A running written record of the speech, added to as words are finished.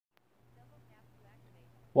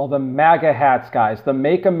Well, the MAGA hats, guys, the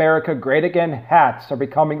Make America Great Again hats are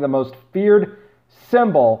becoming the most feared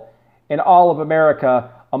symbol in all of America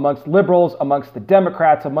amongst liberals, amongst the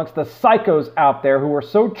Democrats, amongst the psychos out there who are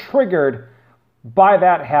so triggered by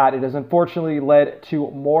that hat. It has unfortunately led to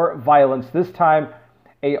more violence, this time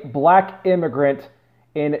a black immigrant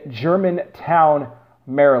in Germantown,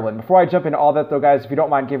 Maryland. Before I jump into all that though, guys, if you don't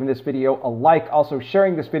mind giving this video a like, also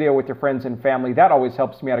sharing this video with your friends and family, that always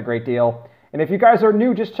helps me out a great deal. And if you guys are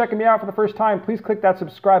new, just checking me out for the first time, please click that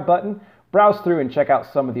subscribe button, browse through and check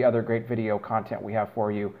out some of the other great video content we have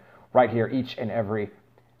for you right here each and every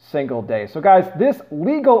single day. So guys, this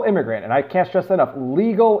legal immigrant, and I can't stress that enough,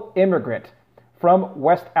 legal immigrant from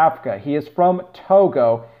West Africa. He is from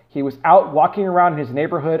Togo. He was out walking around in his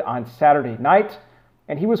neighborhood on Saturday night,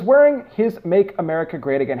 and he was wearing his Make America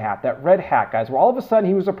Great Again hat, that red hat, guys, where all of a sudden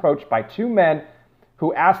he was approached by two men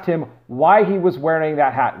who asked him why he was wearing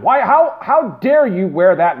that hat. How dare you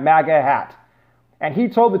wear that MAGA hat? And he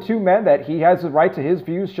told the two men that he has the right to his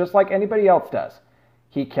views just like anybody else does.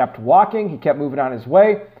 He kept walking, he kept moving on his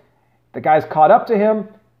way. The guys caught up to him.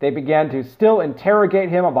 They began to still interrogate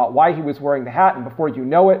him about why he was wearing the hat, and before you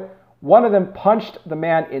know it, one of them punched the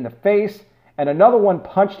man in the face, and another one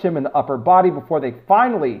punched him in the upper body before they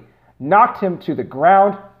finally knocked him to the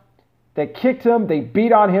ground. They kicked him, they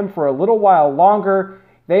beat on him for a little while longer.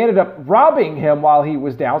 They ended up robbing him while he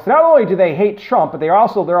was down. So not only do they hate Trump, but they're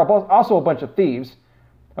also a bunch of thieves.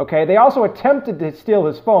 Okay, they also attempted to steal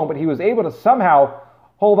his phone, but he was able to somehow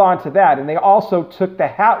hold on to that. And they also took the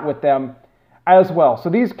hat with them as well. So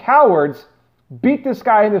these cowards beat this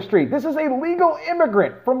guy in the street. This is a legal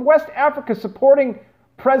immigrant from West Africa supporting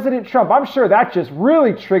President Trump. I'm sure that just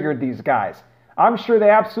really triggered these guys. I'm sure they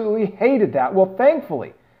absolutely hated that. Well,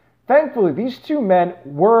 thankfully, these two men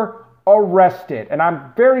were arrested, and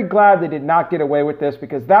I'm very glad they did not get away with this,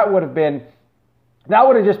 because that would have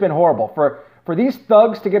just been horrible. For these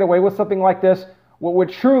thugs to get away with something like this, what would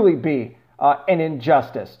truly be an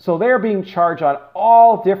injustice. So they're being charged on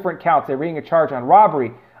all different counts. They're being charged on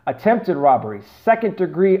robbery, attempted robbery,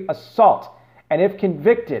 second-degree assault, and if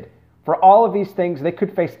convicted for all of these things, they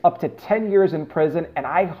could face up to 10 years in prison, and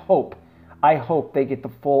I hope they get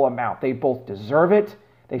the full amount. They both deserve it.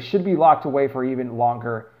 They should be locked away for even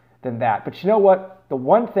longer than that. But you know what? The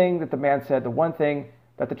one thing that the man said, the one thing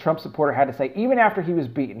that the Trump supporter had to say, even after he was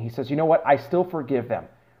beaten, he says, you know what? I still forgive them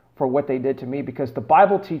for what they did to me, because the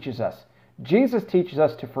Bible teaches us, Jesus teaches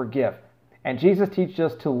us to forgive, and Jesus teaches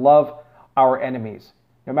us to love our enemies,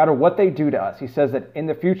 no matter what they do to us. He says that in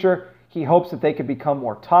the future, he hopes that they can become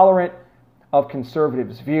more tolerant of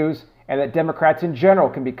conservatives' views, and that Democrats in general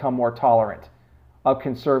can become more tolerant of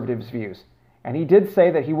conservatives' views. And he did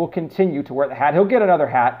say that he will continue to wear the hat. He'll get another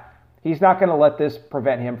hat. He's not going to let this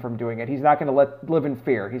prevent him from doing it. He's not going to live in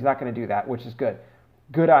fear. He's not going to do that, which is good.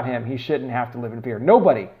 Good on him. He shouldn't have to live in fear.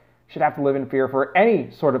 Nobody should have to live in fear for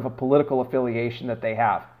any sort of a political affiliation that they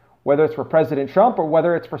have, whether it's for President Trump or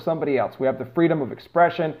whether it's for somebody else. We have the freedom of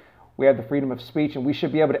expression. We have the freedom of speech, and we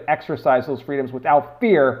should be able to exercise those freedoms without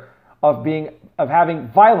fear of having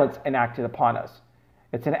violence enacted upon us.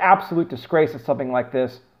 It's an absolute disgrace that something like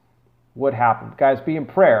this would happen. Guys, be in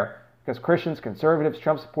prayer, because Christians, conservatives,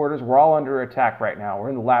 Trump supporters, we're all under attack right now. We're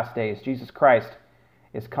in the last days. Jesus Christ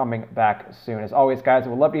is coming back soon. As always, guys, I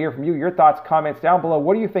would love to hear from you. Your thoughts, comments down below.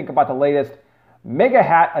 What do you think about the latest MAGA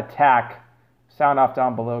hat attack? Sound off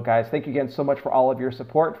down below, guys. Thank you again so much for all of your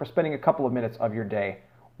support, for spending a couple of minutes of your day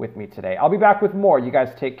with me today. I'll be back with more. You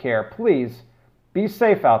guys take care. Please be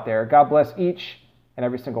safe out there. God bless each and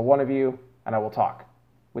every single one of you, and I will talk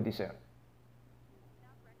with you soon.